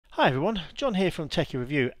Hi everyone, John here from Techie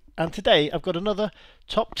Review, and today I've got another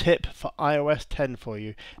top tip for iOS 10 for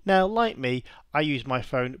you. Now, like me, I use my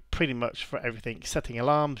phone pretty much for everything, setting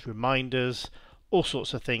alarms, reminders, all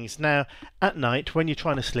sorts of things. Now, at night when you're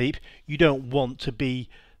trying to sleep, you don't want to be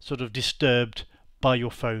sort of disturbed by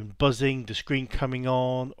your phone buzzing, the screen coming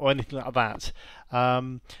on, or anything like that.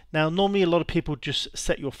 Now, normally a lot of people just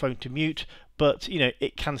set your phone to mute, but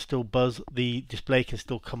it can still buzz, the display can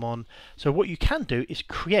still come on. So what you can do is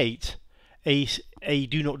create a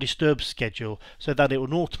do not disturb schedule so that it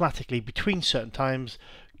will automatically between certain times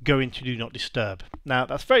go into do not disturb. Now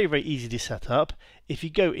that's very easy to set up. If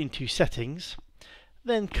you go into settings,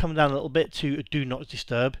 then come down a little bit to do not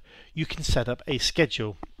disturb, you can set up a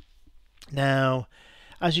schedule. Now,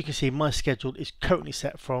 as you can see, my schedule is currently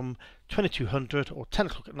set from 2200 or 10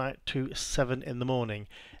 o'clock at night to 7 in the morning.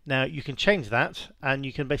 Now, you can change that and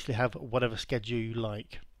you can basically have whatever schedule you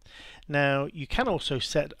like. Now, you can also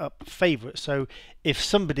set up favorites. So, if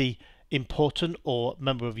somebody important or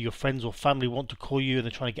member of your friends or family want to call you and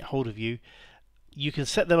they're trying to get hold of you, you can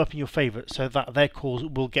set them up in your favorites so that their calls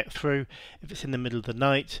will get through. If it's in the middle of the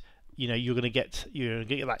night, you're going to get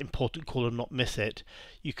that important call and not miss it.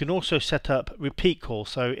 You can also set up repeat calls.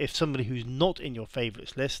 So if somebody who's not in your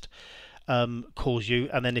favorites list calls you,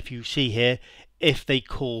 and then if you see here, if they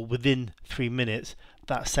call within 3 minutes,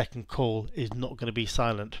 that second call is not going to be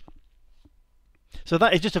silent. So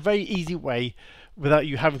that is just a very easy way, without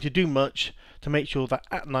you having to do much, to make sure that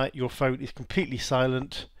at night your phone is completely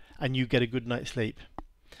silent and you get a good night's sleep.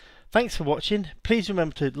 Thanks for watching. Please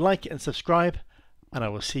remember to like and subscribe, and I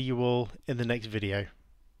will see you all in the next video.